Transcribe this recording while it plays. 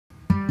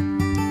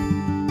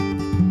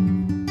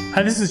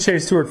Hi, this is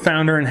Chase Stewart,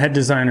 founder and head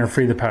designer of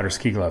Free the Powder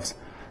Ski Gloves.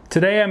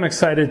 Today I'm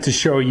excited to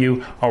show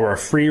you our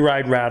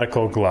Freeride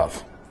Radical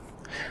glove.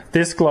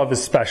 This glove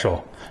is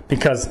special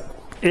because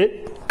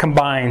it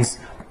combines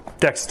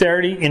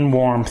dexterity and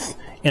warmth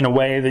in a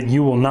way that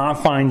you will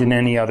not find in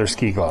any other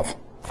ski glove.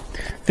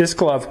 This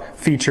glove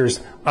features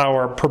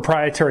our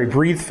proprietary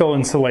breathe fill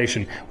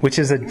insulation, which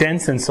is a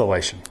dense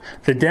insulation.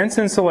 The dense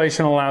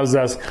insulation allows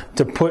us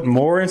to put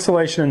more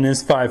insulation in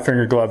this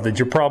 5-finger glove that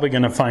you're probably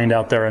going to find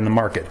out there in the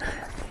market.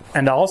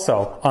 And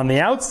also, on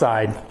the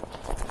outside,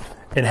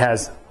 it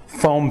has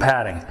foam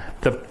padding.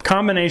 The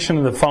combination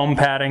of the foam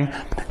padding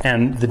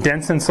and the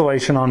dense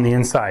insulation on the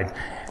inside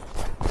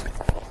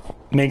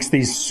makes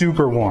these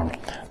super warm.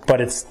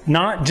 But it's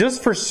not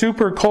just for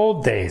super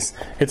cold days.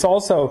 It's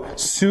also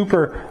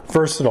super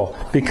versatile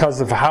because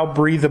of how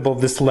breathable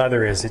this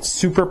leather is. It's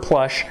super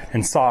plush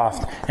and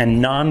soft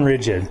and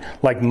non-rigid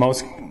like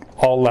most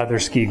all leather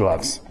ski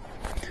gloves.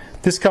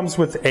 This comes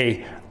with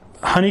a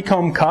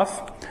honeycomb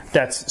cuff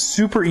that's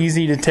super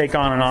easy to take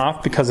on and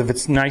off because of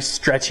its nice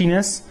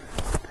stretchiness.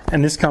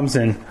 And this comes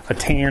in a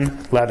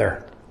tan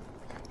leather.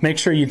 Make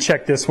sure you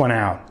check this one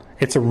out.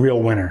 It's a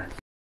real winner.